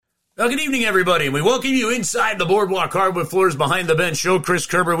Well, good evening, everybody, and we welcome you inside the Boardwalk Hardwood Floors Behind the Bench show. Chris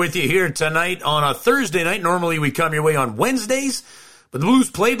Kerber with you here tonight on a Thursday night. Normally we come your way on Wednesdays, but the Blues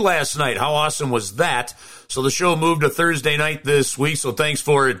played last night. How awesome was that? So the show moved to Thursday night this week, so thanks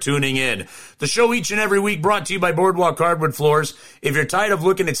for tuning in. The show each and every week brought to you by Boardwalk Hardwood Floors. If you're tired of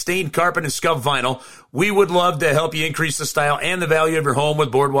looking at stained carpet and scuff vinyl, we would love to help you increase the style and the value of your home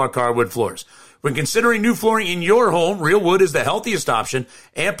with Boardwalk Hardwood Floors. When considering new flooring in your home, real wood is the healthiest option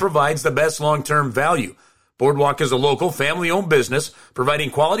and provides the best long-term value. Boardwalk is a local, family-owned business providing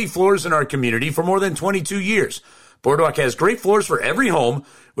quality floors in our community for more than 22 years. Boardwalk has great floors for every home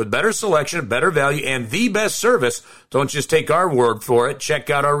with better selection, better value, and the best service. Don't just take our word for it. Check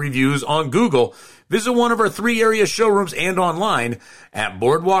out our reviews on Google. Visit one of our 3 area showrooms and online at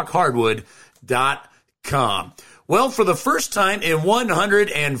boardwalkhardwood.com. Well, for the first time in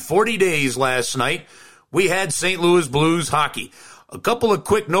 140 days last night, we had St. Louis Blues hockey. A couple of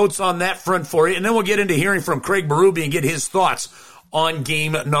quick notes on that front for you, and then we'll get into hearing from Craig Berube and get his thoughts on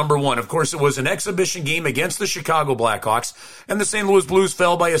game number 1. Of course, it was an exhibition game against the Chicago Blackhawks, and the St. Louis Blues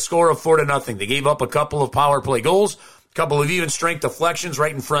fell by a score of 4-0. They gave up a couple of power play goals, a couple of even strength deflections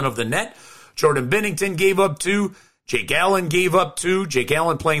right in front of the net. Jordan Binnington gave up 2. Jake Allen gave up 2. Jake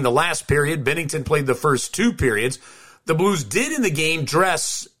Allen playing the last period. Binnington played the first 2 periods. The Blues did in the game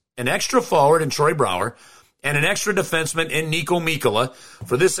dress an extra forward in Troy Brouwer and an extra defenseman in Nico Mikkola.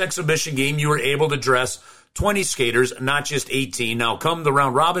 For this exhibition game, you were able to dress 20 skaters, not just 18. Now, come the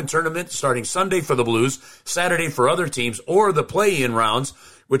round-robin tournament starting Sunday for the Blues, Saturday for other teams, or the play-in rounds,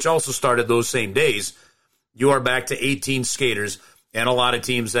 which also started those same days, you are back to 18 skaters. And a lot of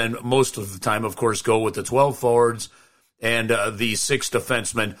teams then, most of the time, of course, go with the 12 forwards and the 6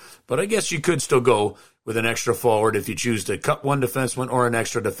 defensemen. But I guess you could still go with an extra forward if you choose to cut one defenseman or an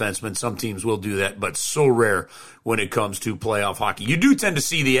extra defenseman. Some teams will do that, but so rare when it comes to playoff hockey. You do tend to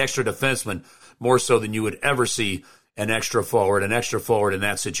see the extra defenseman more so than you would ever see an extra forward. An extra forward in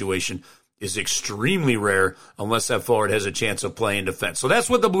that situation is extremely rare unless that forward has a chance of playing defense. So that's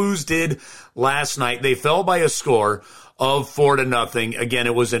what the Blues did last night. They fell by a score of 4-0. Again,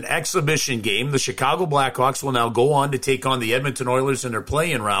 it was an exhibition game. The Chicago Blackhawks will now go on to take on the Edmonton Oilers in their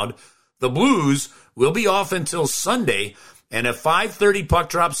play-in round. The Blues will be off until Sunday, and a 5:30 puck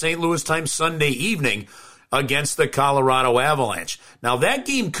drop St. Louis time Sunday evening against the Colorado Avalanche. Now, that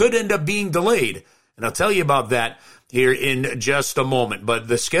game could end up being delayed, and I'll tell you about that here in just a moment. But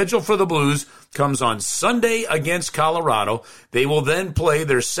the schedule for the Blues comes on Sunday against Colorado. They will then play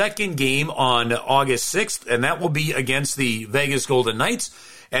their second game on August 6th, and that will be against the Vegas Golden Knights.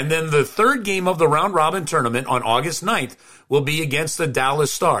 And then the third game of the round-robin tournament on August 9th will be against the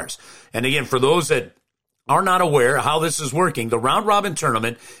Dallas Stars. And again, for those that are not aware how this is working, the round-robin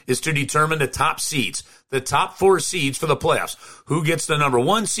tournament is to determine the top seeds, the top 4 seeds for the playoffs. Who gets the number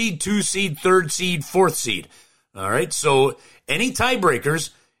 1 seed, 2 seed, 3rd seed, 4th seed. All right, so any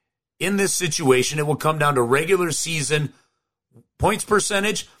tiebreakers in this situation, it will come down to regular season points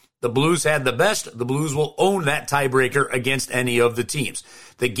percentage. The Blues had the best. The Blues will own that tiebreaker against any of the teams.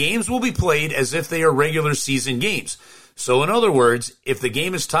 The games will be played as if they are regular season games. So in other words, if the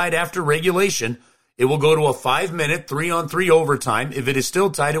game is tied after regulation, it will go to a 5-minute 3-on-3 overtime. If it is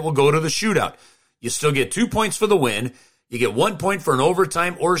still tied, it will go to the shootout. You still get 2 points for the win. You get 1 point for an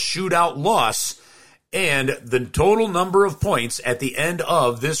overtime or shootout loss. And the total number of points at the end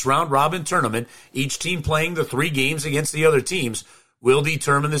of this round-robin tournament, each team playing the 3 games against the other teams, will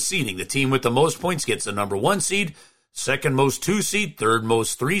determine the seeding. The team with the most points gets the number 1 seed, second most 2 seed, third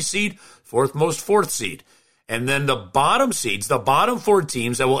most 3 seed, fourth most 4th seed. And then the bottom seeds, the bottom 4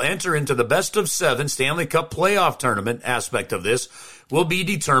 teams that will enter into the best of 7 Stanley Cup playoff tournament aspect of this will be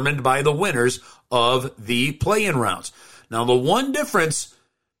determined by the winners of the play-in rounds. Now, the one difference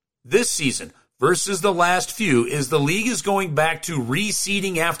this season versus the last few is the league is going back to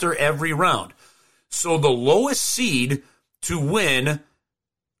reseeding after every round. So the lowest seed to win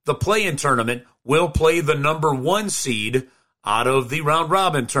the play-in tournament will play the number 1 seed out of the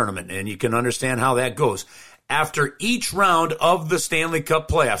round-robin tournament, and you can understand how that goes. After each round of the Stanley Cup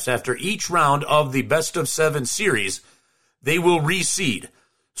playoffs, after each round of the best-of-7 series, they will reseed.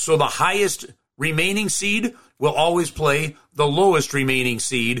 So the highest remaining seed will always play the lowest remaining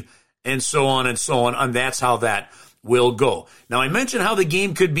seed, and so on, and that's how that will go. Now, I mentioned how the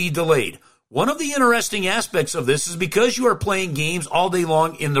game could be delayed. One of the interesting aspects of this is because you are playing games all day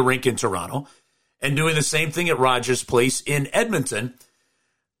long in the rink in Toronto and doing the same thing at Rogers Place in Edmonton,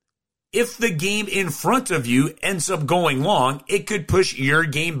 if the game in front of you ends up going long, it could push your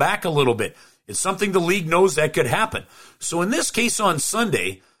game back a little bit. It's something the league knows that could happen. So in this case on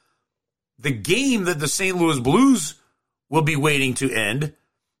Sunday, the game that the St. Louis Blues will be waiting to end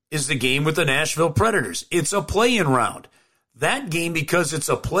is the game with the Nashville Predators. It's a play-in round. That game, because it's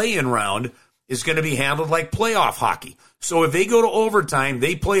a play-in round, is going to be handled like playoff hockey. So if they go to overtime,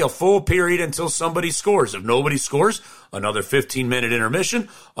 they play a full period until somebody scores. If nobody scores, another 15-minute intermission,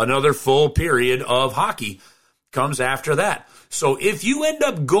 another full period of hockey comes after that. So if you end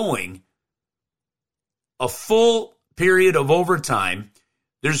up going a full period of overtime,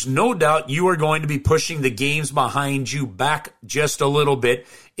 there's no doubt you are going to be pushing the games behind you back just a little bit,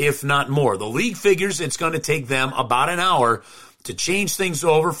 if not more. The league figures it's going to take them about an hour to change things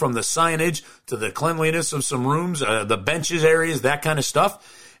over from the signage to the cleanliness of some rooms, the benches areas, that kind of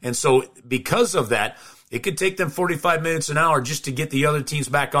stuff. And so because of that, it could take them 45 minutes an hour just to get the other teams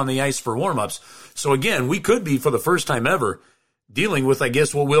back on the ice for warm-ups. So again, we could be, for the first time ever, dealing with, I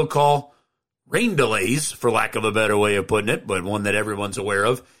guess, what we'll call rain delays, for lack of a better way of putting it, but one that everyone's aware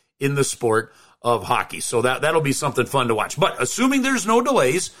of in the sport of hockey. So that'll be something fun to watch. But assuming there's no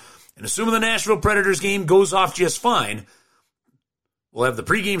delays, and assuming the Nashville Predators game goes off just fine, we'll have the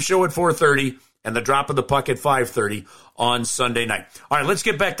pregame show at 4:30 and the drop of the puck at 5:30 on Sunday night. All right, let's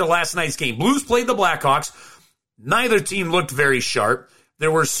get back to last night's game. Blues played the Blackhawks. Neither team looked very sharp.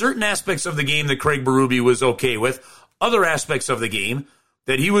 There were certain aspects of the game that Craig Berube was okay with, other aspects of the game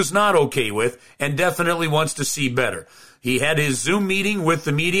that he was not okay with and definitely wants to see better. He had his Zoom meeting with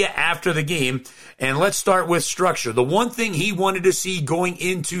the media after the game, and let's start with structure. The one thing he wanted to see going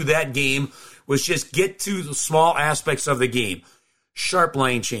into that game was just get to the small aspects of the game. Sharp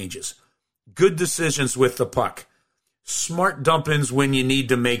line changes, good decisions with the puck, smart dump-ins when you need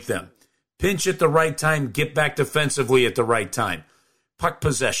to make them, pinch at the right time, get back defensively at the right time, puck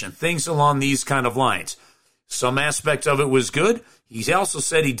possession, things along these kind of lines. Some aspect of it was good. He also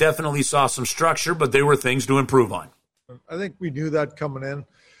said he definitely saw some structure, but there were things to improve on. I think we knew that coming in,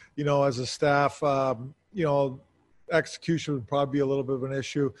 as a staff. Execution would probably be a little bit of an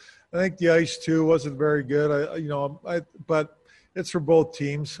issue. I think the ice too wasn't very good. But it's for both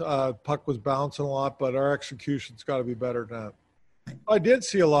teams. Puck was bouncing a lot, but our execution's got to be better than that. I did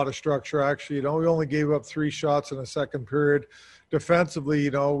see a lot of structure, actually. We only gave up 3 shots in the second period. Defensively,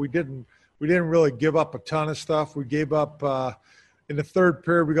 we didn't really give up a ton of stuff. We gave up in the third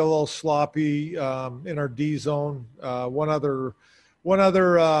period. We got a little sloppy in our D zone. One other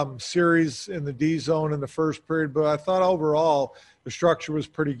series in the D zone in the first period, but I thought overall the structure was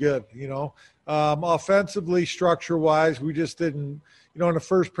pretty good. Offensively, structure-wise, we just didn't. In the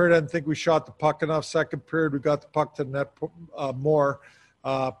first period, I didn't think we shot the puck enough. Second period, we got the puck to the net more.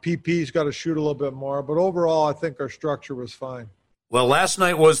 PP's got to shoot a little bit more, but overall, I think our structure was fine. Well, last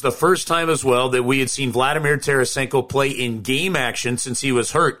night was the first time as well that we had seen Vladimir Tarasenko play in game action since he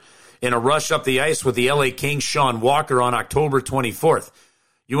was hurt in a rush up the ice with the LA Kings' Sean Walker on October 24th.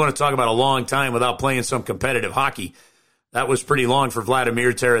 You want to talk about a long time without playing some competitive hockey. That was pretty long for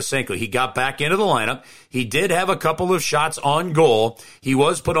Vladimir Tarasenko. He got back into the lineup. He did have a couple of shots on goal. He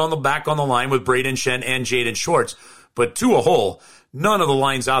was put on the back on the line with Braden Shen and Jaden Schwartz. But to a whole, none of the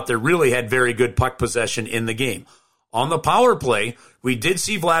lines out there really had very good puck possession in the game. On the power play, we did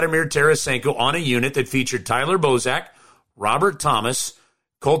see Vladimir Tarasenko on a unit that featured Tyler Bozak, Robert Thomas,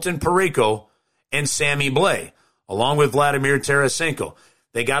 Colton Parayko, and Sammy Blais, along with Vladimir Tarasenko.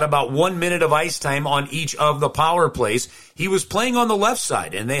 They got about 1 minute of ice time on each of the power plays. He was playing on the left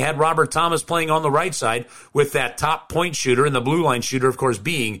side, and they had Robert Thomas playing on the right side with that top point shooter and the blue line shooter, of course,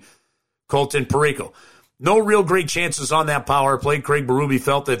 being Colton Parayko. No real great chances on that power play. Craig Berube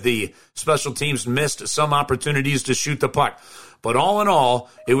felt that the special teams missed some opportunities to shoot the puck. But all in all,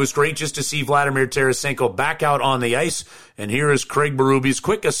 it was great just to see Vladimir Tarasenko back out on the ice. And here is Craig Berube's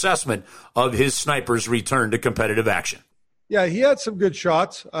quick assessment of his Snipers' return to competitive action. Yeah, he had some good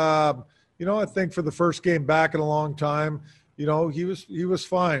shots. I think for the first game back in a long time, he was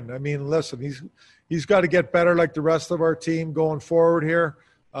fine. I mean, listen, he's got to get better like the rest of our team going forward here.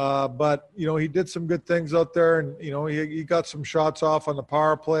 But he did some good things out there, and he got some shots off on the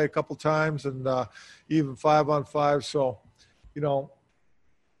power play a couple times, and even 5-on-5. So,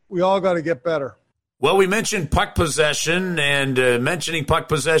 we all got to get better. Well, we mentioned puck possession, and mentioning puck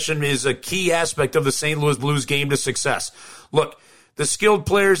possession is a key aspect of the St. Louis Blues game to success. Look, the skilled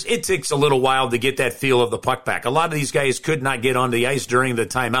players, it takes a little while to get that feel of the puck back. A lot of these guys could not get on the ice during the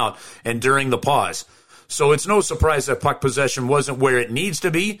timeout and during the pause. So it's no surprise that puck possession wasn't where it needs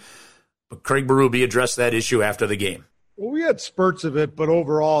to be, but Craig Berube addressed that issue after the game. Well, we had spurts of it, but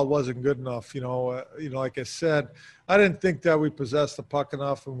overall it wasn't good enough. Like I said, I didn't think that we possessed the puck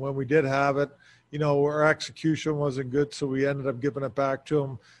enough, and when we did have it, our execution wasn't good, so we ended up giving it back to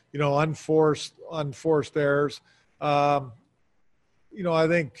them. Unforced errors. I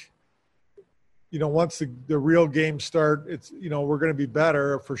think once the real games start, it's, we're going to be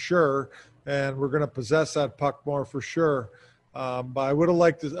better for sure. And we're going to possess that puck more for sure. But I would have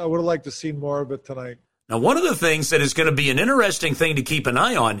liked to see more of it tonight. Now, one of the things that is going to be an interesting thing to keep an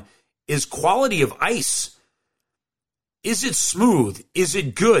eye on is quality of ice. Is it smooth? Is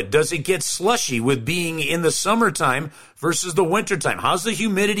it good? Does it get slushy with being in the summertime versus the wintertime? How's the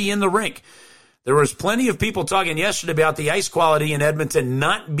humidity in the rink? There was plenty of people talking yesterday about the ice quality in Edmonton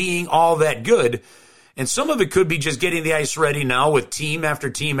not being all that good. And some of it could be just getting the ice ready now with team after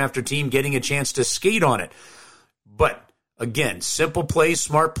team after team getting a chance to skate on it. But again, simple plays,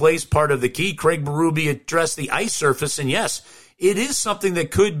 smart plays, part of the key. Craig Berube addressed the ice surface, and yes, it is something that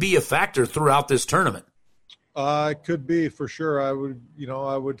could be a factor throughout this tournament. It could be for sure. I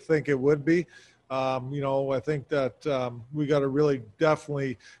would think it would be. I think that we got to really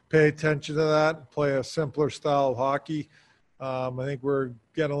definitely pay attention to that, play a simpler style of hockey. I think we're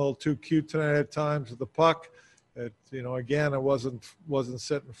getting a little too cute tonight at times with the puck. Again, it wasn't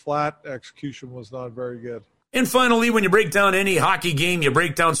sitting flat. Execution was not very good. And finally, when you break down any hockey game, you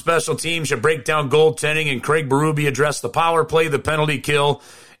break down special teams, you break down goaltending, and Craig Berube addressed the power play, the penalty kill,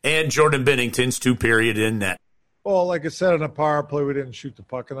 and Jordan Binnington's 2-period in net. Well, like I said, on a power play, we didn't shoot the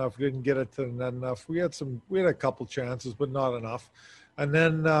puck enough. We didn't get it to the net enough. We had a couple chances, but not enough. And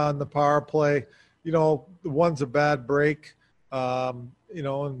then on the power play, the one's a bad break, and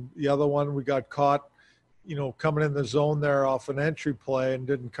the other one we got caught, coming in the zone there off an entry play and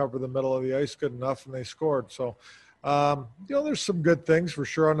didn't cover the middle of the ice good enough, and they scored. So, there's some good things for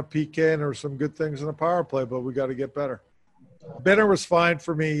sure on the PK, and there were some good things in the power play, but we got to get better. Benner was fine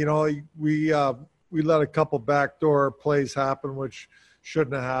for me. We let a couple backdoor plays happen, which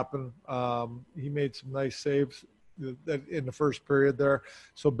shouldn't have happened. He made some nice saves in the first period there.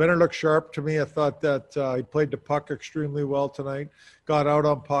 So Benner looked sharp to me. I thought that he played the puck extremely well tonight, got out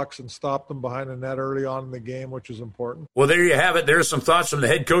on pucks and stopped them behind the net early on in the game, which is important. Well, there you have it. There's some thoughts from the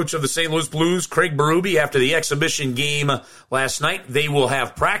head coach of the St. Louis Blues, Craig Berube, after the exhibition game last night. They will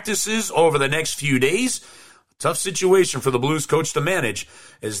have practices over the next few days. Tough situation for the Blues coach to manage,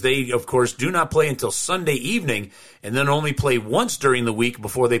 as they, of course, do not play until Sunday evening and then only play once during the week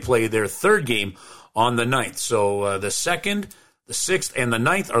before they play their third game on the 9th. So the 2nd, the 6th, and the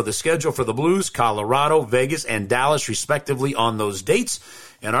 9th are the schedule for the Blues, Colorado, Vegas, and Dallas, respectively, on those dates.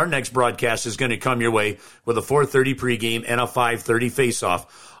 And our next broadcast is going to come your way with a 4:30 pregame and a 5:30 faceoff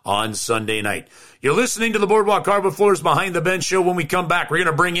on Sunday night. You're listening to the Boardwalk Hardwood Floors Behind the Bench show. When we come back, we're going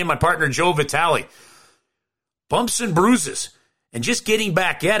to bring in my partner, Joe Vitale. Bumps and bruises, and just getting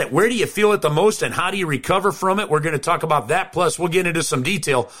back at it. Where do you feel it the most, and how do you recover from it? We're going to talk about that, plus we'll get into some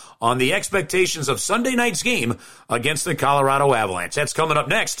detail on the expectations of Sunday night's game against the Colorado Avalanche. That's coming up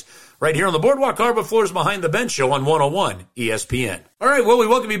next, right here on the Boardwalk Hardwood Floors Behind the Bench show on 101 ESPN. All right, well, we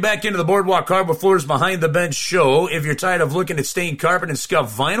welcome you back into the Boardwalk Hardwood Floors Behind the Bench show. If you're tired of looking at stained carpet and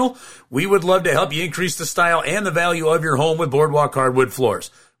scuffed vinyl, we would love to help you increase the style and the value of your home with Boardwalk Hardwood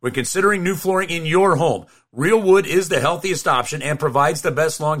Floors. When considering new flooring in your home, real wood is the healthiest option and provides the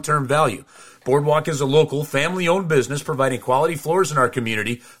best long-term value. Boardwalk is a local, family-owned business providing quality floors in our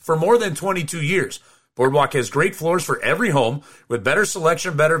community for more than 22 years. Boardwalk has great floors for every home with better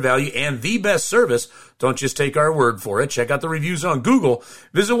selection, better value, and the best service. Don't just take our word for it. Check out the reviews on Google.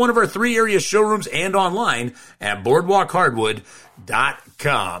 Visit one of our 3 area showrooms and online at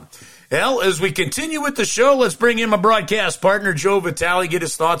boardwalkhardwood.com. Well, as we continue with the show, let's bring in my broadcast partner, Joe Vitale, get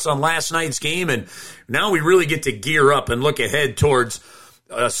his thoughts on last night's game. And now we really get to gear up and look ahead towards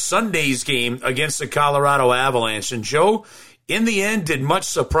Sunday's game against the Colorado Avalanche. And, Joe, in the end, did much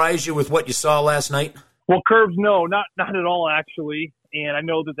surprise you with what you saw last night? Well, Curbs, no, not at all, actually. And I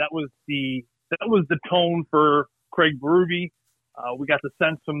know that was the tone for Craig Berube. We got the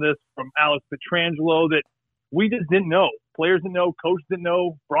sense from Alex Pietrangelo that we just didn't know. Players didn't know, coaches didn't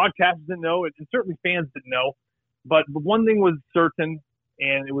know, broadcasters didn't know, and certainly fans didn't know. But one thing was certain,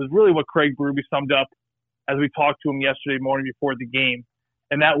 and it was really what Craig Berube summed up as we talked to him yesterday morning before the game,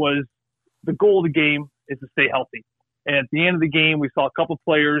 and that was the goal of the game is to stay healthy. And at the end of the game, we saw a couple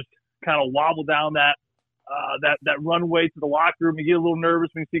players kind of wobble down that runway to the locker room. You get a little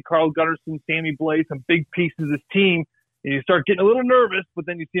nervous when you see Carl Gunnarsson, Sammy Blais, some big pieces of this team, and you start getting a little nervous, but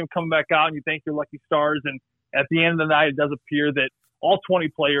then you see them coming back out and you thank your lucky stars. And at the end of the night, it does appear that all 20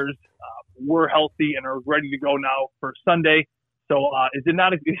 players were healthy and are ready to go now for Sunday. So it did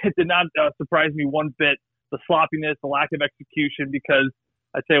not surprise me one bit, the sloppiness, the lack of execution, because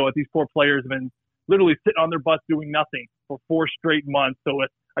I tell you what, these poor players have been literally sitting on their butts doing nothing for 4 straight months. So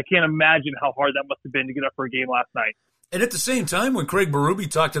I can't imagine how hard that must have been to get up for a game last night. And at the same time, when Craig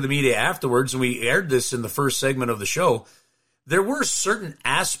Berube talked to the media afterwards, and we aired this in the first segment of the show, there were certain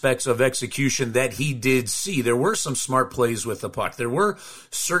aspects of execution that he did see. There were some smart plays with the puck. There were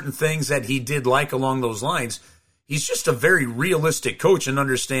certain things that he did like along those lines. He's just a very realistic coach and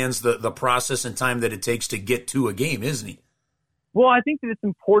understands the process and time that it takes to get to a game, isn't he? Well, I think that it's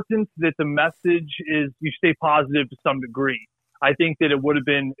important that the message is you stay positive to some degree. I think that it would have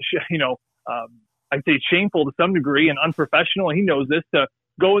been, I'd say shameful to some degree and unprofessional, and he knows this, to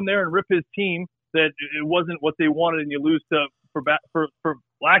go in there and rip his team that it wasn't what they wanted and you lose to, for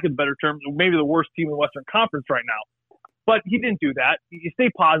lack of better terms, maybe the worst team in the Western Conference right now. But he didn't do that. You stay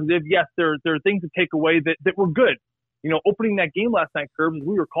positive. Yes, there are things to take away that were good. Opening that game last night, Curbs,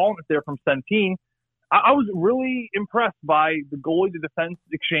 we were calling it there from Centene. I was really impressed by the goalie to defense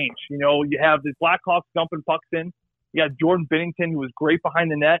exchange. You have the Blackhawks dumping pucks in. You got Jordan Binnington, who was great behind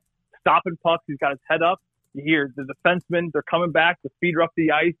the net, stopping pucks. He's got his head up. You hear the defensemen, they're coming back. The feet are up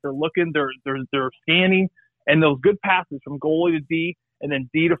the ice. They're looking. They're scanning. And those good passes from goalie to D and then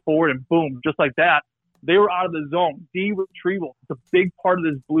D to forward and boom, just like that, they were out of the zone. D retrieval. It's a big part of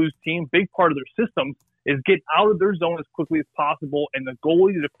this Blues team, big part of their system is get out of their zone as quickly as possible. And the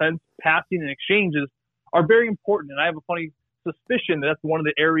goalie to defense passing and exchanges are very important. And I have a funny suspicion that that's one of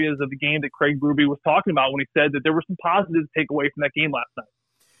the areas of the game that Craig Berube was talking about when he said that there were some positives to take away from that game last night.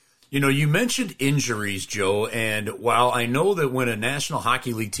 You mentioned injuries, Joe, and while I know that when a National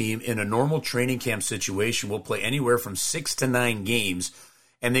Hockey League team in a normal training camp situation will play anywhere from 6 to 9 games,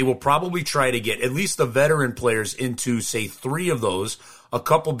 and they will probably try to get at least the veteran players into, say, 3 of those, a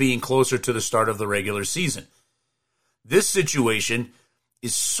couple being closer to the start of the regular season. This situation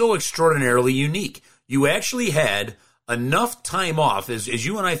is so extraordinarily unique. You actually had enough time off, as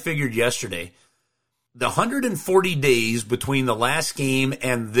you and I figured yesterday. The 140 days between the last game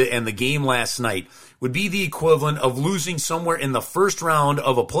and the game last night would be the equivalent of losing somewhere in the first round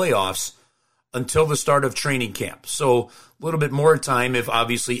of a playoffs until the start of training camp. So a little bit more time if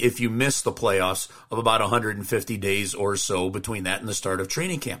you miss the playoffs of about 150 days or so between that and the start of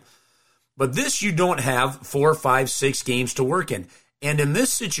training camp. But this you don't have 4, 5, 6 games to work in. And in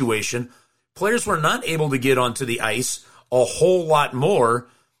this situation, players were not able to get onto the ice a whole lot more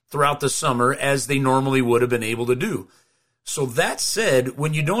throughout the summer as they normally would have been able to do. So that said,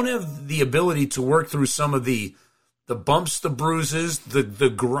 when you don't have the ability to work through some of the bumps, the bruises, the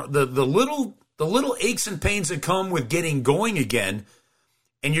little aches and pains that come with getting going again,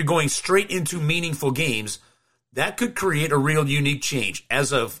 and you're going straight into meaningful games, that could create a real unique change.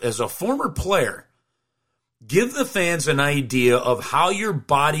 As a former player, give the fans an idea of how your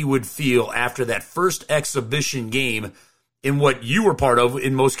body would feel after that first exhibition game in what you were part of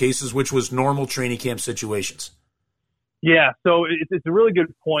in most cases, which was normal training camp situations. Yeah, so it's a really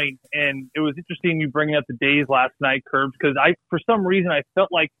good point, and it was interesting you bringing up the days last night, Curbs, because for some reason I felt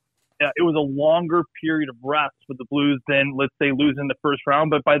like it was a longer period of rest for the Blues than, let's say, losing the first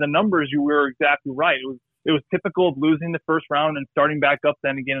round. But by the numbers, you were exactly right. It was typical of losing the first round and starting back up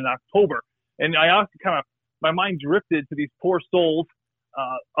then again in October. And I also my mind drifted to these poor souls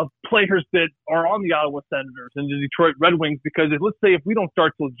of players that are on the Ottawa Senators and the Detroit Red Wings, because let's say if we don't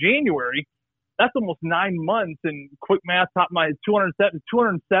start till January, that's almost 9 months, and quick math, top of my head,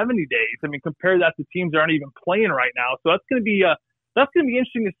 270 days. I mean, compare that to teams that aren't even playing right now. So that's going to be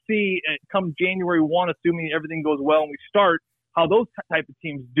interesting to see come January 1, assuming everything goes well and we start, how those type of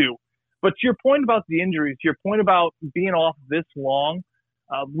teams do. But to your point about the injuries, to your point about being off this long,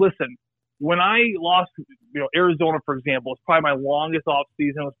 listen, when I lost, Arizona, for example, it's probably my longest off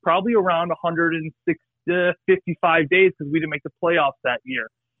season. It was probably around 160 to 55 days because we didn't make the playoffs that year.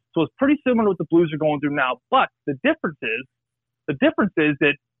 So it's pretty similar to what the Blues are going through now. But the difference is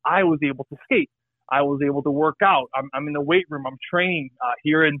that I was able to skate. I was able to work out. I'm in the weight room. I'm training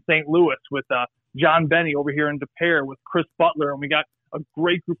here in St. Louis with John Benny over here in De Pere with Chris Butler. And we got a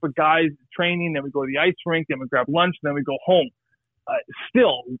great group of guys training. Then we go to the ice rink. Then we grab lunch. And then we go home.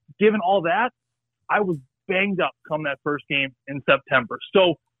 Still, given all that, I was banged up come that first game in September.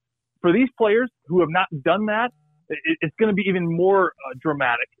 So for these players who have not done that, it's going to be even more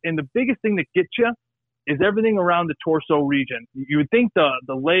dramatic. And the biggest thing that gets you is everything around the torso region. You would think the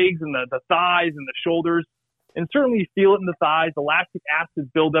legs and the thighs and the shoulders, and certainly you feel it in the thighs. The lactic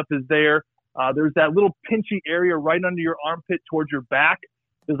acid buildup is there. There's that little pinchy area right under your armpit towards your back.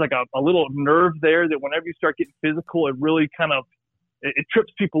 There's like a little nerve there that whenever you start getting physical, it really kind of it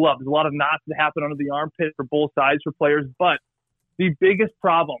trips people up. There's a lot of knots that happen under the armpit for both sides for players. But the biggest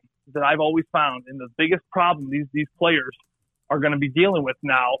problem that I've always found, and the biggest problem these players are going to be dealing with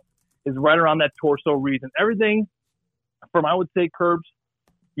now, is right around that torso region. Everything from, I would say, Curbs,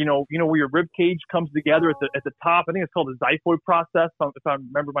 where your rib cage comes together at the top. I think it's called the xiphoid process, if I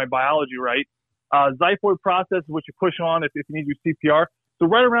remember my biology right. Xiphoid process is what you push on if you need your CPR. So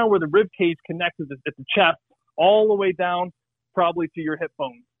right around where the rib cage connects at the chest, all the way down probably to your hip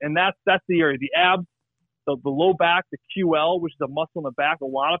bones. And that's the area. The abs, the low back, the QL, which is a muscle in the back. A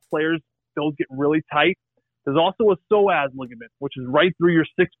lot of players, those get really tight. There's also a psoas ligament, which is right through your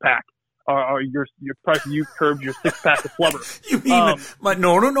six-pack. Or your you curved your six-pack of flubber. You mean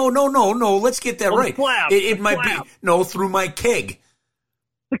no. Let's get that right. It might be through my keg.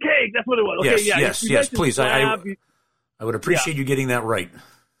 The keg, that's what it was. Okay, yes. Please, I would appreciate you getting that right.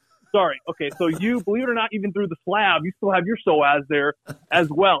 Sorry. Okay, so you, believe it or not, even through the slab, you still have your psoas there as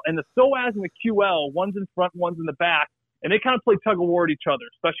well. And the psoas and the QL, one's in front, one's in the back, and they kind of play tug of war at each other,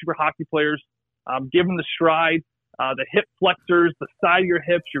 especially for hockey players. Give them the stride, the hip flexors, the side of your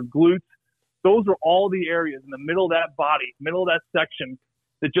hips, your glutes. Those are all the areas in the middle of that body, middle of that section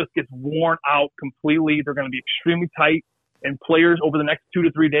that just gets worn out completely. They're going to be extremely tight. And players over the next 2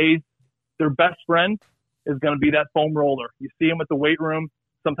 to 3 days, their best friend is going to be that foam roller. You see them at the weight room.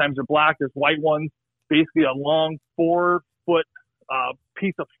 Sometimes they're black. There's white ones. Basically a long 4-foot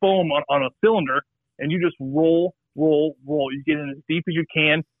piece of foam on a cylinder, and you just roll. You get in as deep as you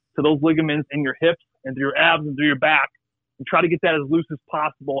can to those ligaments in your hips and through your abs and through your back, and try to get that as loose as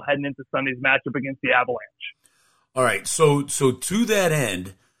possible heading into Sunday's matchup against the Avalanche. All right. So to that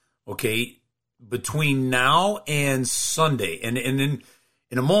end, okay, between now and Sunday, and in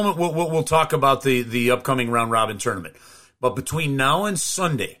a moment we'll talk about the upcoming round robin tournament. But between now and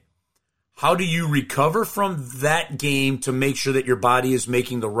Sunday, how do you recover from that game to make sure that your body is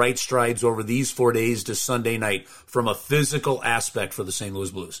making the right strides over these 4 days to Sunday night from a physical aspect for the St. Louis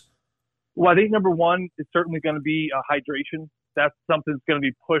Blues? Well, I think number one is certainly going to be hydration. That's something that's going to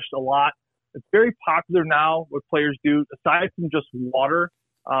be pushed a lot. It's very popular now what players do, aside from just water.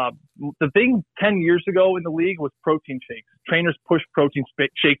 The thing 10 years ago in the league was protein shakes. Trainers pushed protein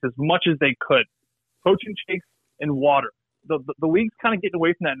shakes as much as they could. Protein shakes and water. The league's kind of getting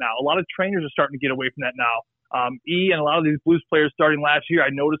away from that now. A lot of trainers are starting to get away from that now. And a lot of these Blues players starting last year, I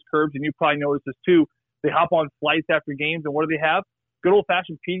noticed, Curbs, and you probably noticed this too, they hop on flights after games, and what do they have? Good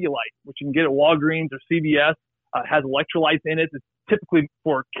old-fashioned Pedialyte, which you can get at Walgreens or CVS. Has electrolytes in it. It's typically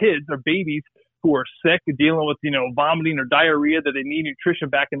for kids or babies who are sick and dealing with, vomiting or diarrhea, that they need nutrition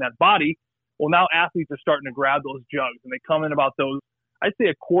back in that body. Well, now athletes are starting to grab those jugs, and they come in about those, I'd say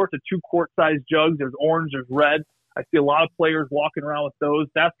 1 quart to 2 quart size jugs. There's orange, there's red. I see a lot of players walking around with those.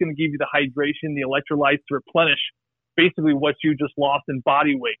 That's going to give you the hydration, the electrolytes to replenish basically what you just lost in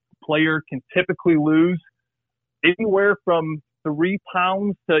body weight. A player can typically lose anywhere from 3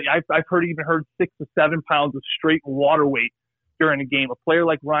 pounds to, I've heard 6 to 7 pounds of straight water weight during a game. A player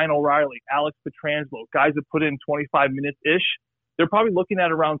like Ryan O'Reilly, Alex Pietrangelo, guys that put in 25 minutes-ish, they're probably looking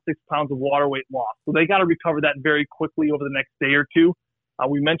at around 6 pounds of water weight loss. So they got to recover that very quickly over the next day or two.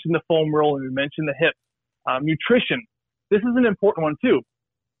 We mentioned the foam roll and we mentioned the hip. Nutrition. This is an important one too.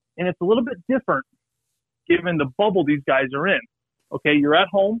 And it's a little bit different given the bubble these guys are in. Okay, you're at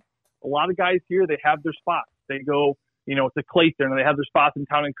home. A lot of guys here, they have their spots. They go, to Clayton, and they have their spots in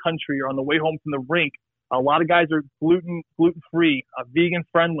Town and Country or on the way home from the rink. A lot of guys are gluten-free,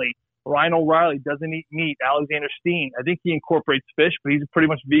 vegan-friendly. Ryan O'Reilly doesn't eat meat. Alexander Steen, I think he incorporates fish, but he's a pretty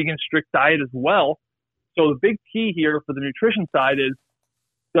much vegan, strict diet as well. So the big key here for the nutrition side is,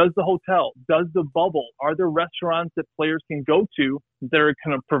 does the hotel, does the bubble, are there restaurants that players can go to that are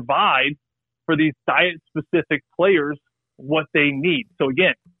going to provide for these diet-specific players what they need? So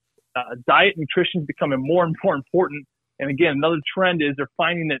again, diet nutrition is becoming more and more important. And again, another trend is they're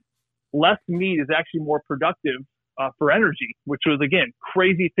finding that less meat is actually more productive for energy, which was, again,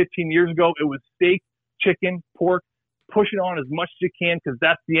 crazy 15 years ago. It was steak, chicken, pork, push it on as much as you can because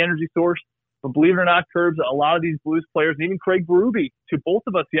that's the energy source. But believe it or not, Curbs, a lot of these Blues players, even Craig Berube, to both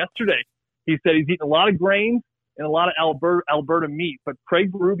of us yesterday, he said he's eating a lot of grains and a lot of Alberta meat. But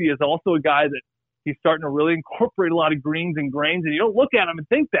Craig Berube is also a guy that he's starting to really incorporate a lot of greens and grains. And you don't look at him and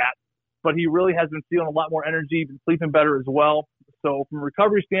think that, but he really has been feeling a lot more energy, been sleeping better as well. So from a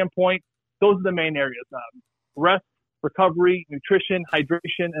recovery standpoint, those are the main areas. Rest, recovery, nutrition,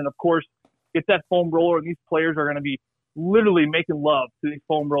 hydration, and of course, get that foam roller. And these players are going to be literally making love to these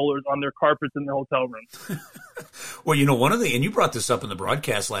foam rollers on their carpets in their hotel rooms. Well, one of the, and you brought this up in the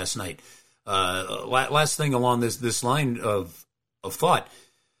broadcast last night, last thing along this line of thought,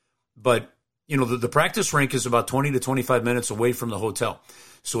 but the practice rink is about 20 to 25 minutes away from the hotel.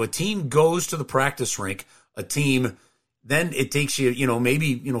 So a team goes to the practice rink, then it takes you,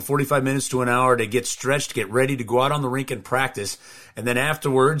 maybe 45 minutes to an hour to get stretched, get ready to go out on the rink and practice. And then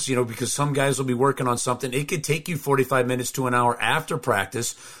afterwards, because some guys will be working on something, it could take you 45 minutes to an hour after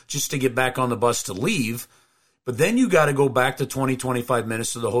practice just to get back on the bus to leave. But then you got to go back to 20, 25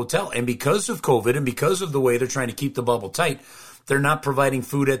 minutes to the hotel. And because of COVID and because of the way they're trying to keep the bubble tight, they're not providing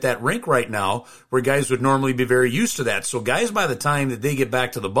food at that rink right now where guys would normally be very used to that. So guys, by the time that they get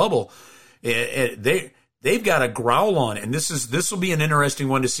back to the bubble, they've got a growl on. And this will be an interesting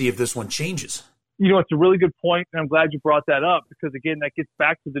one to see if this one changes. It's a really good point, and I'm glad you brought that up because, again, that gets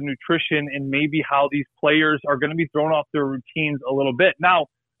back to the nutrition and maybe how these players are going to be thrown off their routines a little bit. Now,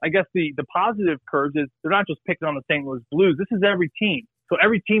 I guess the positive curves is they're not just picking on the St. Louis Blues. This is every team. So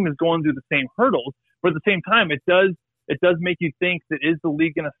every team is going through the same hurdles, but at the same time, it does make you think that is the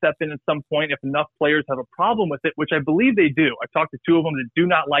league going to step in at some point if enough players have a problem with it, which I believe they do. I've talked to two of them that do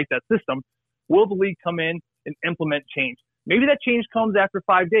not like that system. Will the league come in and implement change? Maybe that change comes after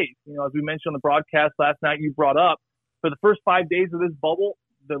 5 days. As we mentioned on the broadcast last night, you brought up, for the first 5 days of this bubble,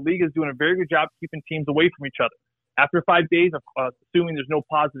 the league is doing a very good job keeping teams away from each other. After 5 days, assuming there's no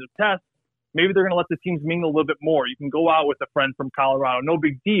positive test, maybe they're going to let the teams mingle a little bit more. You can go out with a friend from Colorado, no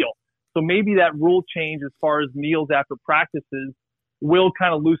big deal. So maybe that rule change as far as meals after practices will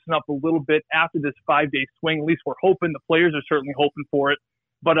kind of loosen up a little bit after this 5-day swing. At least we're hoping. The players are certainly hoping for it.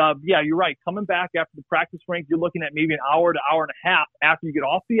 But, yeah, you're right. Coming back after the practice rink, you're looking at maybe an hour to hour and a half after you get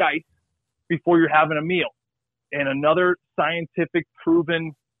off the ice before you're having a meal. And another scientific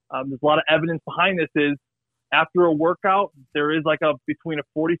proven, there's a lot of evidence behind this, is after a workout, there is like between a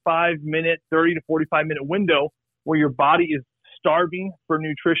 45-minute, 30 to 45-minute window where your body is starving for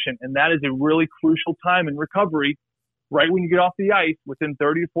nutrition. And that is a really crucial time in recovery. Right when you get off the ice, within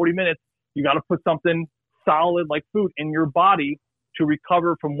 30 to 40 minutes, you got to put something solid like food in your body to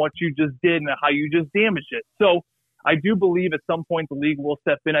recover from what you just did and how you just damaged it. So I do believe at some point the league will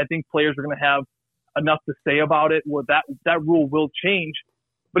step in. I think players are going to have enough to say about it where that rule will change.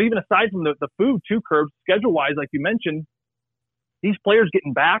 But even aside from the food too, Curbs, schedule-wise, like you mentioned, these players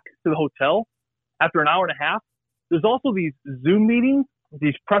getting back to the hotel after an hour and a half, there's also these Zoom meetings,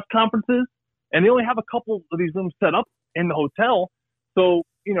 these press conferences, and they only have a couple of these rooms set up in the hotel. So,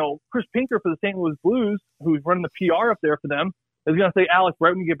 Chris Pinker for the St. Louis Blues, who's running the PR up there for them, is going to say, Alex, right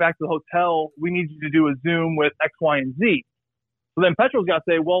when you get back to the hotel, we need you to do a Zoom with X, Y, and Z. So then Petro's got to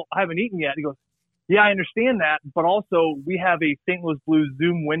say, well, I haven't eaten yet. He goes, yeah, I understand that, but also we have a St. Louis Blues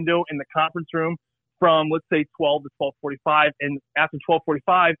Zoom window in the conference room from, let's say, 12 to 12:45, and after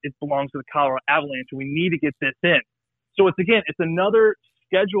 12:45, it belongs to the Colorado Avalanche, and we need to get this in. So it's another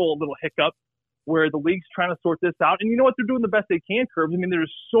schedule little hiccup where the league's trying to sort this out. And you know what? They're doing the best they can, Curbs. I mean,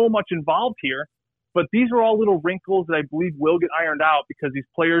 there's so much involved here. But these are all little wrinkles that I believe will get ironed out because these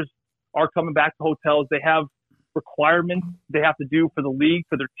players are coming back to hotels. They have requirements they have to do for the league,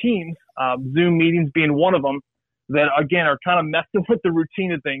 for their teams, Zoom meetings being one of them, that, again, are kind of messing with the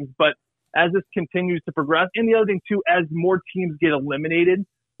routine of things. But as this continues to progress, and the other thing, too, as more teams get eliminated,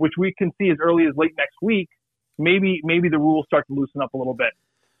 which we can see as early as late next week, maybe the rules start to loosen up a little bit.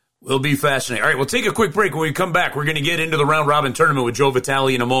 Will be fascinating. All right, we'll take a quick break. When we come back, we're going to get into the round-robin tournament with Joe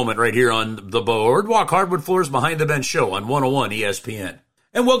Vitale in a moment right here on the Boardwalk Hardwood Floors Behind the Bench Show on 101 ESPN.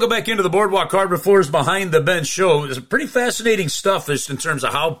 And welcome back into the Boardwalk Hardwood Floors Behind the Bench Show. There's pretty fascinating stuff just in terms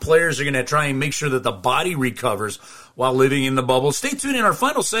of how players are going to try and make sure that the body recovers while living in the bubble. Stay tuned in our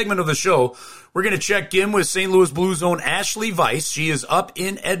final segment of the show. We're going to check in with St. Louis Blues own Ashley Weiss. She is up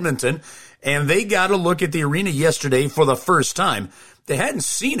in Edmonton, and they got a look at the arena yesterday for the first time. They hadn't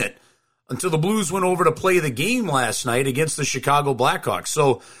seen it until the Blues went over to play the game last night against the Chicago Blackhawks.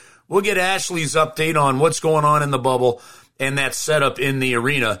 So we'll get Ashley's update on what's going on in the bubble and that setup in the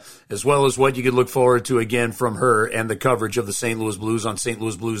arena, as well as what you could look forward to again from her and the coverage of the St. Louis Blues on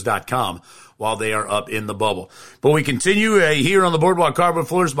stlouisblues.com while they are up in the bubble. But we continue here on the Boardwalk Hardwood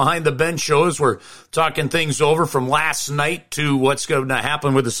Floors Behind the Bench shows. We're talking things over from last night to what's going to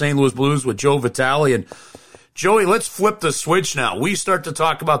happen with the St. Louis Blues with Joe Vitale. And Joey, let's flip the switch now. We start to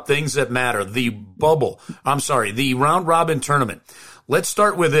talk about things that matter. The round-robin tournament. Let's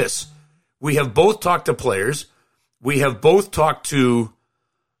start with this. We have both talked to players. We have both talked to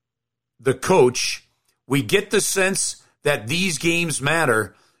the coach. We get the sense that these games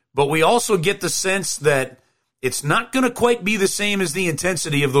matter, but we also get the sense that it's not going to quite be the same as the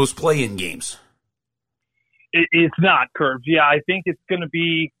intensity of those play-in games. It's not, Curbs. Yeah, I think it's going to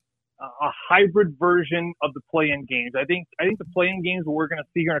be a hybrid version of the play-in games. I think the play-in games we're going to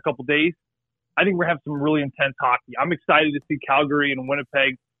see here in a couple days, I think we're going to have some really intense hockey. I'm excited to see Calgary and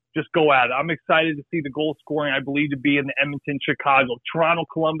Winnipeg just go at it. I'm excited to see the goal scoring, I believe, to be in the Edmonton, Chicago, Toronto,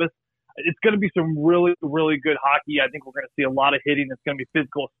 Columbus. It's going to be some really, really good hockey. I think we're going to see a lot of hitting. It's going to be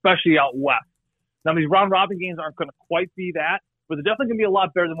physical, especially out west. Now, these round-robin games aren't going to quite be that, but they're definitely going to be a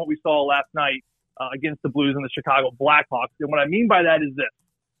lot better than what we saw last night against the Blues and the Chicago Blackhawks. And what I mean by that is this.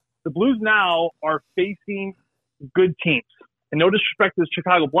 The Blues now are facing good teams. And no disrespect to the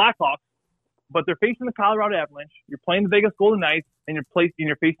Chicago Blackhawks, but they're facing the Colorado Avalanche. You're playing the Vegas Golden Knights, and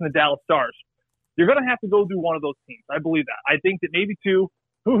you're facing the Dallas Stars. You're going to have to go through one of those teams. I believe that. I think that maybe two.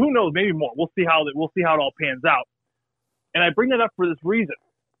 Who knows? Maybe more. We'll see how it all pans out. And I bring that up for this reason.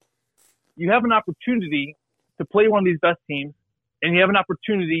 You have an opportunity to play one of these best teams, and you have an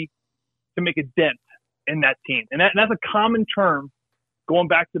opportunity to make a dent in that team. And that's a common term going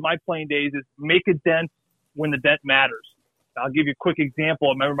back to my playing days, is make a dent when the dent matters. I'll give you a quick example.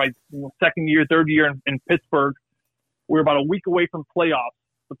 I remember my third year in Pittsburgh. We were about a week away from playoffs.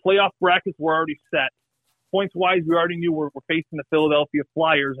 The playoff brackets were already set. Points-wise, we already knew we're facing the Philadelphia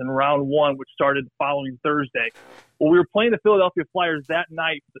Flyers in round one, which started the following Thursday. Well, we were playing the Philadelphia Flyers that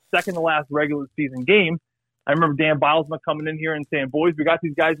night, the second-to-last regular season game. I remember Dan Bilesma coming in here and saying, boys, we got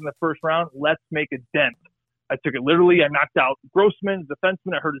these guys in the first round. Let's make a dent. I took it literally. I knocked out Grossman, the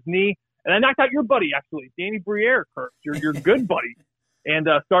defenseman. I hurt his knee. And I knocked out your buddy, actually, Danny Briere, Kurt, your good buddy, and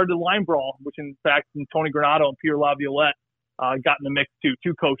started the line brawl, which, in fact, Tony Granato and Pierre Laviolette got in the mix, too.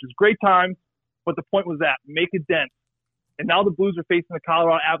 Two coaches. Great time, but the point was that, make a dent. And now the Blues are facing the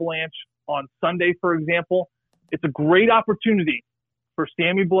Colorado Avalanche on Sunday, for example. It's a great opportunity for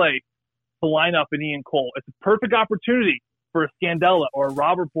Sammy Blais to line up and Ian Cole. It's a perfect opportunity for a Scandella or a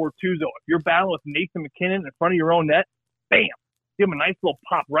Robert Bortuzzo. If you're battling with Nathan McKinnon in front of your own net, bam, give him a nice little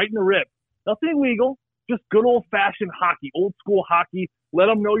pop right in the rib. Nothing illegal, just good old-fashioned hockey, old-school hockey. Let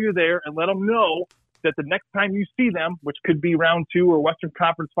them know you're there, and let them know that the next time you see them, which could be round two or Western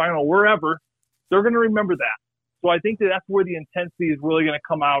Conference Final, wherever, they're going to remember that. So I think that's where the intensity is really going to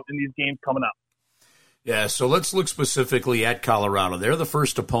come out in these games coming up. Yeah, so let's look specifically at Colorado. They're the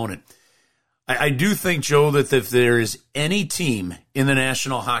first opponent. I do think, Joe, that if there is any team in the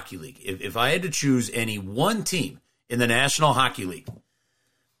National Hockey League, if I had to choose any one team in the National Hockey League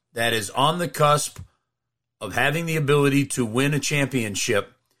that is on the cusp of having the ability to win a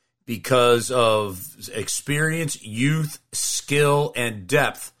championship because of experience, youth, skill, and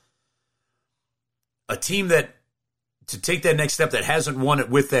depth, a team that to take that next step that hasn't won it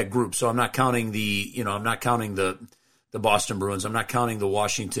with that group. So I'm not counting the Boston Bruins. I'm not counting the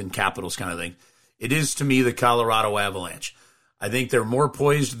Washington Capitals kind of thing. It is, to me, the Colorado Avalanche. I think they're more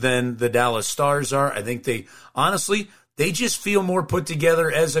poised than the Dallas Stars are. I think they just feel more put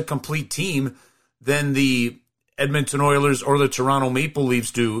together as a complete team than the Edmonton Oilers or the Toronto Maple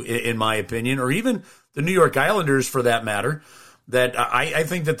Leafs do, in my opinion, or even the New York Islanders for that matter. That I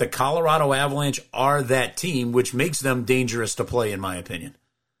think that the Colorado Avalanche are that team, which makes them dangerous to play, in my opinion.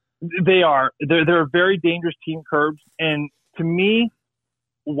 They are. They're a very dangerous team, Curbs. And to me,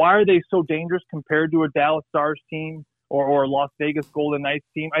 why are they so dangerous compared to a Dallas Stars team or Las Vegas Golden Knights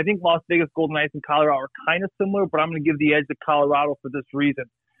team? I think Las Vegas Golden Knights and Colorado are kind of similar, but I'm going to give the edge to Colorado for this reason.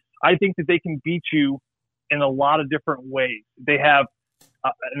 I think that they can beat you in a lot of different ways. They have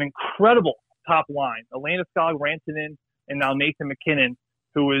an incredible top line. Elena Rantanen and now Nathan McKinnon,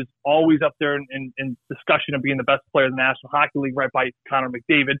 who is always up there in discussion of being the best player in the National Hockey League, right by Connor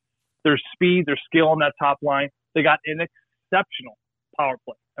McDavid. There's speed, there's skill on that top line. They got an exceptional power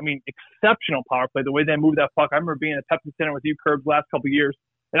play. I mean, exceptional power play. The way they move that puck. I remember being at Pepsi Center with you, Curbs, last couple of years,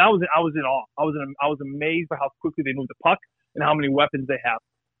 and I was in awe. I was amazed by how quickly they move the puck and how many weapons they have.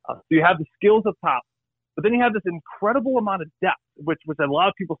 So you have the skills up top, but then you have this incredible amount of depth, which a lot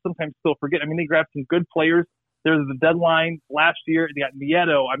of people sometimes still forget. I mean, they grabbed some good players. There's the deadline last year. They got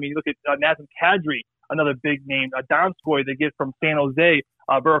Nieto. I mean, you look at Nazem Kadri, another big name. Donskoy they get from San Jose.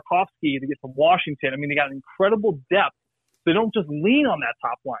 Burakovsky they get from Washington. I mean, they got incredible depth. They don't just lean on that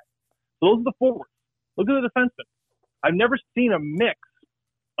top line. So those are the forwards. Look at the defensemen. I've never seen a mix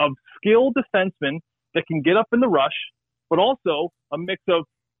of skilled defensemen that can get up in the rush, but also a mix of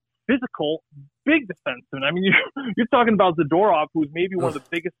physical, big defensemen. I mean, you're talking about Zadorov, who's maybe one of the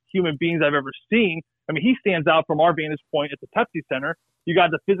biggest human beings I've ever seen. I mean, he stands out from our vantage point at the Pepsi Center. You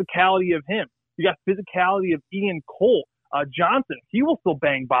got the physicality of him. You got physicality of Ian Cole. Johnson, he will still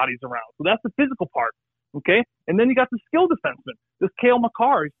bang bodies around. So that's the physical part, okay? And then you got the skill defenseman. This Cale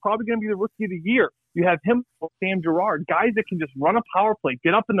Makar, he's probably going to be the rookie of the year. You have him, Sam Girard, guys that can just run a power play,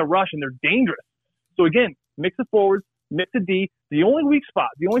 get up in the rush, and they're dangerous. So again, mix of forwards, mix of D. The only weak spot,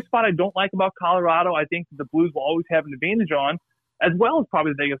 the only spot I don't like about Colorado, I think the Blues will always have an advantage on, as well as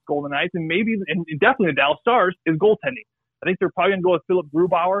probably the Vegas Golden Knights, and maybe and definitely the Dallas Stars, is goaltending. I think they're probably going to go with Philip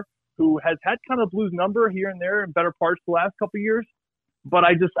Grubauer, who has had kind of Blues number here and there in better parts the last couple of years. But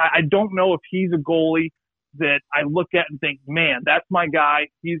I don't know if he's a goalie that I look at and think, man, that's my guy.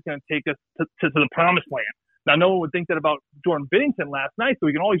 He's going to take us to the promised land. Now, no one would think that about Jordan Binnington last night, so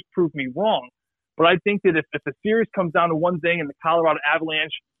he can always prove me wrong. But I think that if the series comes down to one thing and the Colorado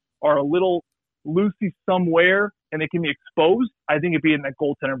Avalanche are a little loosey somewhere and it can be exposed, I think it'd be in that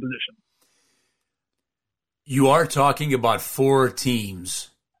goaltender position. You are talking about 4 teams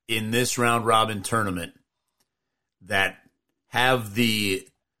in this round robin tournament that have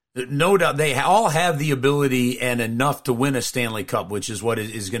no doubt, they all have the ability and enough to win a Stanley Cup, which is what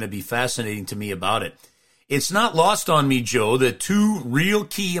is going to be fascinating to me about it. It's not lost on me, Joe, that 2 real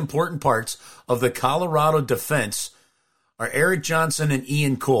key important parts of the Colorado defense are Eric Johnson and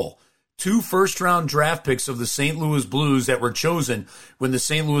Ian Cole, 2 first-round draft picks of the St. Louis Blues that were chosen when the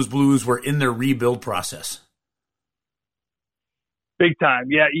St. Louis Blues were in their rebuild process. Big time.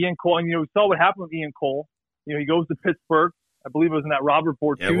 Yeah, Ian Cole. And, we saw what happened with Ian Cole. He goes to Pittsburgh. I believe it was in that Robert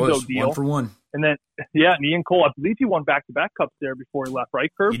Bortuzzo deal. 1 for 1. And then, and Ian Cole, I believe he won back-to-back cups there before he left,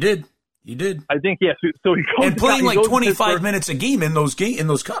 right, Kirk? He did. I think, yeah. So he goes and playing like 25 minutes a game in those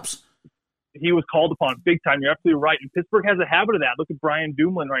cups. He was called upon big time. You're absolutely right. And Pittsburgh has a habit of that. Look at Brian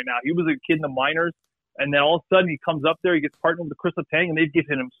Dumoulin right now. He was a kid in the minors, and then all of a sudden he comes up there, he gets partnered with Chris Letang, and they've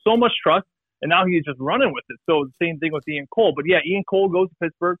given him so much trust, and now he's just running with it. So the same thing with Ian Cole. But yeah, Ian Cole goes to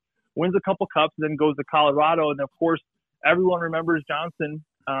Pittsburgh, wins a couple cups, and then goes to Colorado. And of course, everyone remembers Johnson.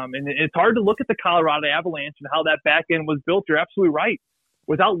 And it's hard to look at the Colorado Avalanche and how that back end was built. You're absolutely right.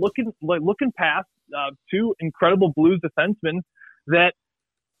 Without looking past 2 incredible Blues defensemen that,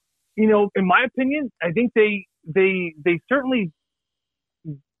 in my opinion, I think they certainly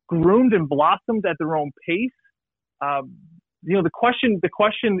groomed and blossomed at their own pace. The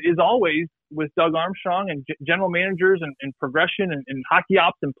question is always with Doug Armstrong and general managers and progression and hockey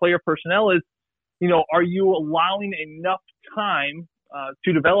ops and player personnel is, are you allowing enough time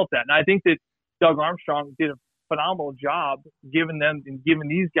to develop that? And I think that Doug Armstrong did a phenomenal job giving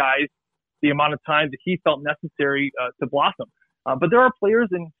these guys the amount of time that he felt necessary to blossom. But there are players,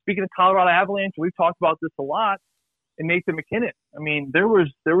 and speaking of Colorado Avalanche, we've talked about this a lot, and Nathan MacKinnon. I mean, there was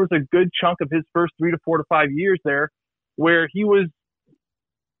a good chunk of his first 3 to 4 to 5 years there where he was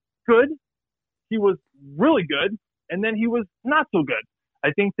good, he was really good, and then he was not so good.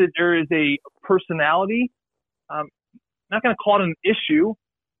 I think that there is a personality, I'm not going to call it an issue.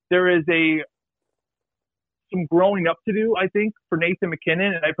 There is some growing up to do, I think, for Nathan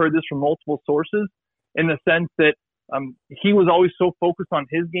MacKinnon, and I've heard this from multiple sources, in the sense that he was always so focused on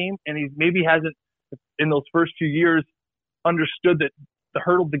his game, and he maybe hasn't, in those first few years, understood that the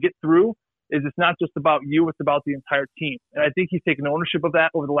hurdle to get through is it's not just about you, it's about the entire team. And I think he's taken ownership of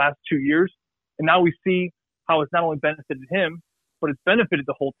that over the last 2 years. And now we see how it's not only benefited him, but it's benefited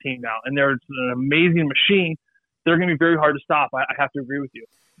the whole team now. And they're an amazing machine. They're going to be very hard to stop. I have to agree with you.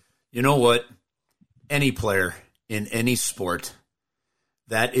 You know what? Any player in any sport,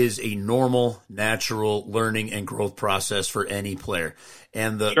 that is a normal, natural learning and growth process for any player.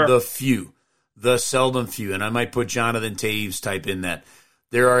 And the seldom few, and I might put Jonathan Taves type in that,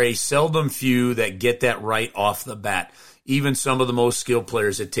 there are a seldom few that get that right off the bat. Even some of the most skilled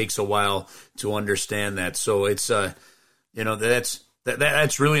players, it takes a while to understand that. So it's,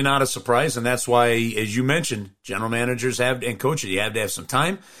 that's really not a surprise. And that's why, as you mentioned, general managers and coaches, you have to have some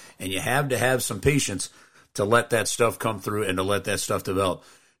time and you have to have some patience to let that stuff come through and to let that stuff develop.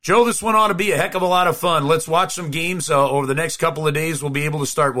 Joe, this one ought to be a heck of a lot of fun. Let's watch some games over the next couple of days. We'll be able to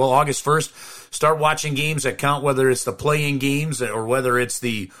start, August 1st, start watching games that count, whether it's the play-in games or whether it's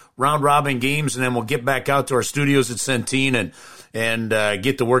the round-robin games, and then we'll get back out to our studios at Centene and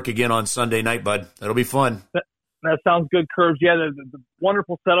get to work again on Sunday night, bud. That'll be fun. That sounds good, Curbs. Yeah, the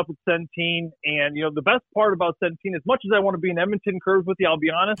wonderful setup at Centene. And, the best part about Centene, as much as I want to be in Edmonton, Curbs, with you, I'll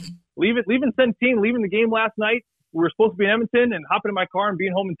be honest, leaving Centene, leaving the game last night, we were supposed to be in Edmonton, and hopping in my car and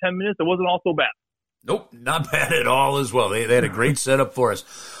being home in 10 minutes, it wasn't all so bad. Nope, not bad at all as well. They had a great setup for us.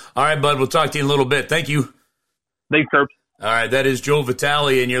 All right, bud, we'll talk to you in a little bit. Thank you. Thanks, Curbs. All right, that is Joe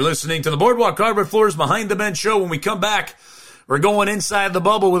Vitale, and you're listening to the Boardwalk Hardwood Floors Behind the Bench show. When we come back, we're going inside the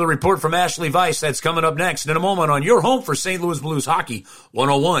bubble with a report from Ashley Weiss. That's coming up next in a moment on your home for St. Louis Blues hockey,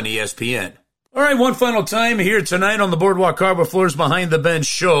 101 ESPN. All right, one final time here tonight on the Boardwalk Harbor Floors Behind the Bench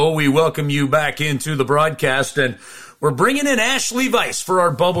show. We welcome you back into the broadcast, and we're bringing in Ashley Weiss for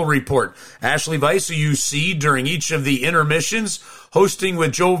our bubble report. Ashley Weiss, who you see during each of the intermissions, hosting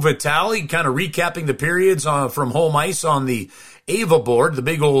with Joe Vitale, kind of recapping the periods from home ice on the Ava board, the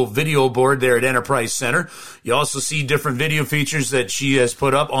big old video board there at Enterprise Center. You also see different video features that she has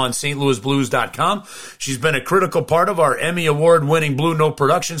put up on stlouisblues.com. She's been a critical part of our Emmy Award-winning Blue Note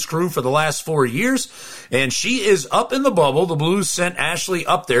Productions crew for the last 4 years, and she is up in the bubble. The Blues sent Ashley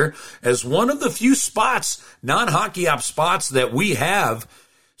up there as one of the few spots, non-hockey op spots, that we have,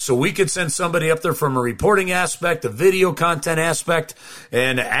 so we could send somebody up there from a reporting aspect, a video content aspect,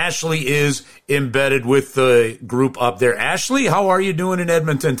 and Ashley is embedded with the group up there. Ashley, how are you doing in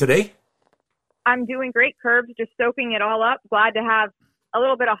Edmonton today? I'm doing great, Curbs. Just soaking it all up. Glad to have a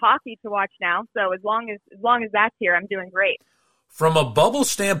little bit of hockey to watch now. So as long as that's here, I'm doing great. From a bubble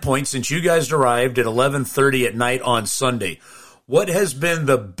standpoint, since you guys arrived at 11:30 at night on Sunday, what has been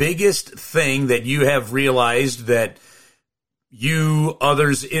the biggest thing that you have realized that you,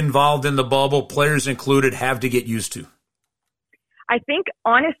 others involved in the bubble, players included, have to get used to? I think,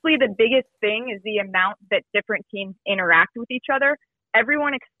 honestly, the biggest thing is the amount that different teams interact with each other.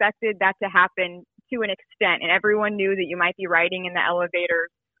 Everyone expected that to happen to an extent, and everyone knew that you might be riding in the elevators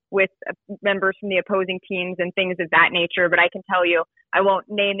with members from the opposing teams and things of that nature. But I can tell you, I won't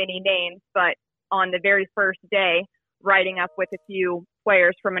name any names, but on the very first day, riding up with a few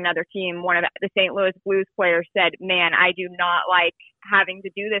players from another team, one of the St. Louis Blues players said, "Man, I do not like having to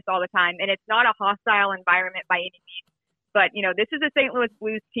do this all the time." And it's not a hostile environment by any means. But, this is a St. Louis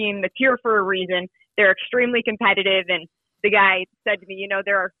Blues team that's here for a reason. They're extremely competitive. And the guy said to me,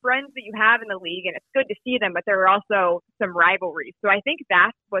 there are friends that you have in the league, and it's good to see them, but there are also some rivalries. So I think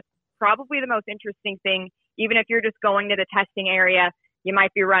that's what's probably the most interesting thing. Even if you're just going to the testing area, you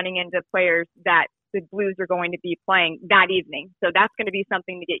might be running into players that the Blues are going to be playing that evening. So that's going to be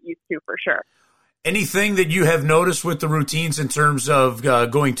something to get used to for sure. Anything that you have noticed with the routines in terms of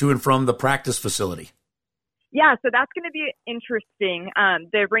going to and from the practice facility? Yeah, so that's going to be interesting.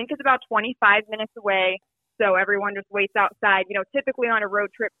 The rink is about 25 minutes away, so everyone just waits outside. Typically on a road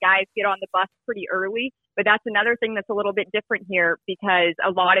trip, guys get on the bus pretty early, but that's another thing that's a little bit different here because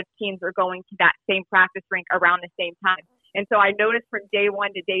a lot of teams are going to that same practice rink around the same time. And so I noticed from day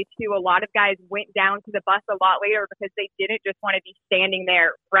one to day two, a lot of guys went down to the bus a lot later because they didn't just want to be standing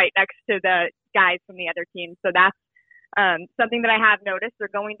there right next to the guys from the other team. So that's something that I have noticed. They're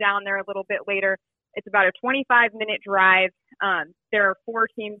going down there a little bit later. It's about a 25-minute drive. There are 4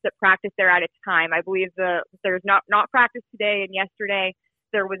 teams that practice there at a time. I believe there's not practice today, and yesterday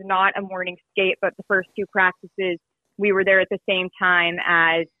there was not a morning skate, but the first 2 practices, we were there at the same time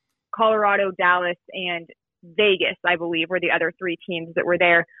as Colorado, Dallas, and Vegas, I believe, were the other 3 teams that were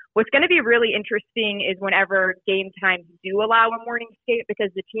there. What's going to be really interesting is whenever game times do allow a morning skate,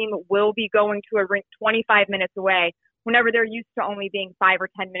 because the team will be going to a rink 25 minutes away, whenever they're used to only being 5 or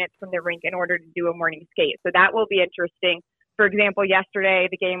 10 minutes from the rink in order to do a morning skate. So that will be interesting. For example, yesterday,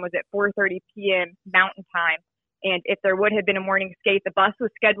 the game was at 4:30 p.m. Mountain Time. And if there would have been a morning skate, the bus was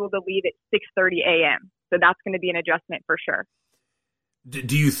scheduled to leave at 6:30 a.m. So that's going to be an adjustment for sure.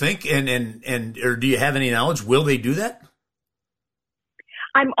 Do you think, or do you have any knowledge, will they do that?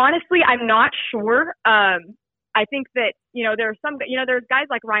 I'm not sure. I think that, there's guys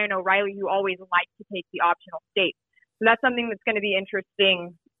like Ryan O'Reilly who always like to take the optional skate. So that's something that's going to be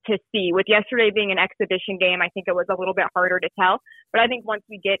interesting to see. With yesterday being an exhibition game, I think it was a little bit harder to tell. But I think once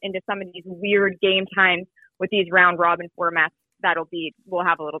we get into some of these weird game times with these round robin formats, we'll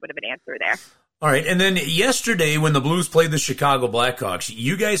have a little bit of an answer there. All right. And then yesterday when the Blues played the Chicago Blackhawks,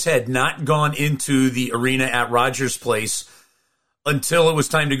 you guys had not gone into the arena at Rogers Place until it was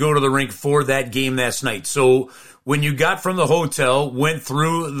time to go to the rink for that game last night. So when you got from the hotel, went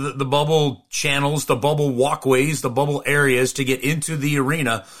through the bubble channels, the bubble walkways, the bubble areas to get into the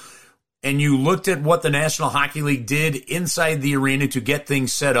arena, and you looked at what the National Hockey League did inside the arena to get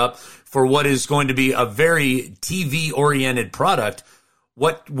things set up for what is going to be a very TV-oriented product,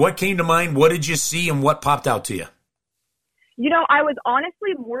 what came to mind? What did you see, and what popped out to you? I was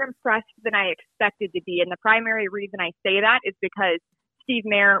honestly more impressed than I expected to be. And the primary reason I say that is because Steve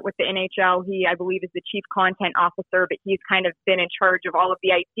Mayer with the NHL, he, I believe, is the chief content officer, but he's kind of been in charge of all of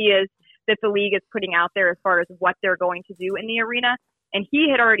the ideas that the league is putting out there as far as what they're going to do in the arena. And he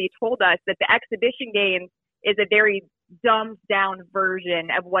had already told us that the exhibition games is a very dumbed down version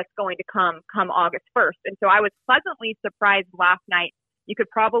of what's going to come August 1st. And so I was pleasantly surprised last night. You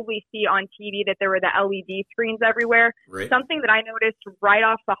could probably see on TV that there were the LED screens everywhere. Right. Something that I noticed right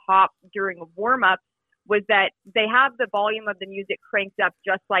off the hop during warm-ups was that they have the volume of the music cranked up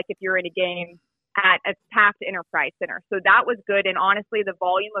just like if you're in a game at a packed Enterprise Center. So that was good. And honestly, the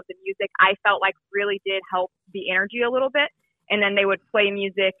volume of the music, I felt like really did help the energy a little bit. And then they would play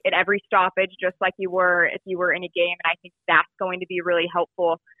music at every stoppage, just like you were if you were in a game. And I think that's going to be really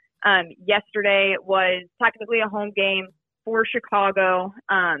helpful. Yesterday was technically a home game for Chicago,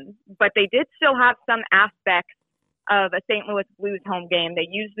 but they did still have some aspects of a St. Louis Blues home game. They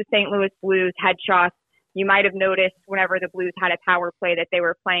used the St. Louis Blues headshots. You might have noticed whenever the Blues had a power play that they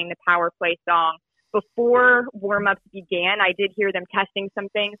were playing the power play song. Before warm-ups began, I did hear them testing some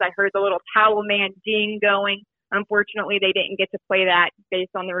things. I heard the little Towel Man ding going. Unfortunately, they didn't get to play that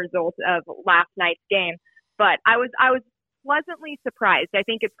based on the results of last night's game. But I was pleasantly surprised. I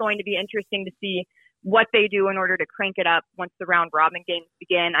think it's going to be interesting to see what they do in order to crank it up once the round robin games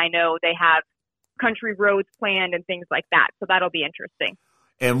begin. I know they have country roads planned and things like that. So that'll be interesting.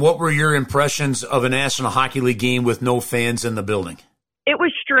 And what were your impressions of a National Hockey League game with no fans in the building? It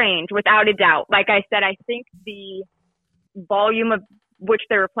was strange, without a doubt. Like I said, I think the volume of which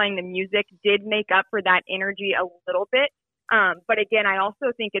they were playing the music did make up for that energy a little bit. But again, I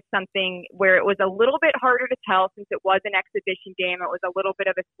also think it's something where it was a little bit harder to tell since it was an exhibition game. It was a little bit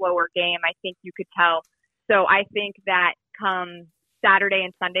of a slower game. I think you could tell. So I think that come Saturday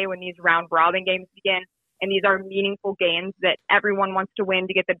and Sunday when these round robin games begin, and these are meaningful games that everyone wants to win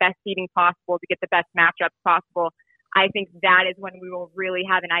to get the best seeding possible, to get the best matchups possible, I think that is when we will really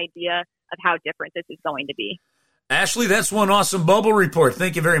have an idea of how different this is going to be. Ashley, that's one awesome bubble report.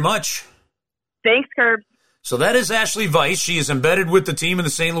 Thank you very much. Thanks, Curb. So that is Ashley Weiss. She is embedded with the team in the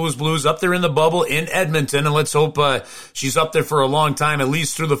St. Louis Blues up there in the bubble in Edmonton, and let's hope she's up there for a long time, at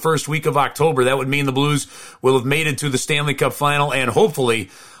least through the first week of October. That would mean the Blues will have made it to the Stanley Cup final and hopefully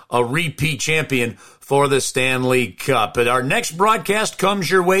a repeat champion for the Stanley Cup. But our next broadcast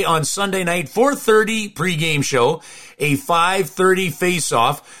comes your way on Sunday night, 4:30 pregame show, a 5:30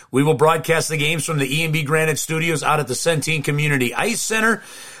 face-off. We will broadcast the games from the E&B Granite Studios out at the Centene Community Ice Center.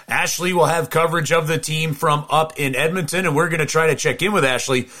 Ashley will have coverage of the team from up in Edmonton, and we're going to try to check in with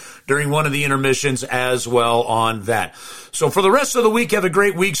Ashley during one of the intermissions as well on that. So for the rest of the week, have a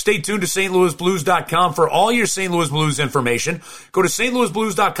great week. Stay tuned to stlouisblues.com for all your St. Louis Blues information. Go to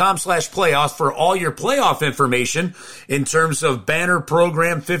stlouisblues.com/playoffs for all your playoff information in terms of banner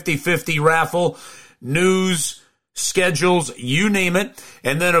program, 50-50 raffle, news, schedules, you name it.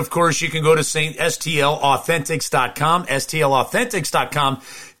 And then, of course, you can go to STLauthentics.com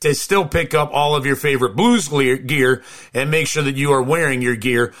to still pick up all of your favorite Blues gear and make sure that you are wearing your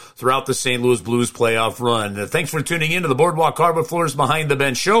gear throughout the St. Louis Blues playoff run. Thanks for tuning in to the Boardwalk Hardwood Floors Behind the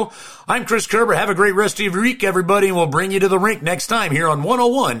Bench show. I'm Chris Kerber. Have a great rest of your week, everybody, and we'll bring you to the rink next time here on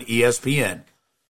 101 ESPN.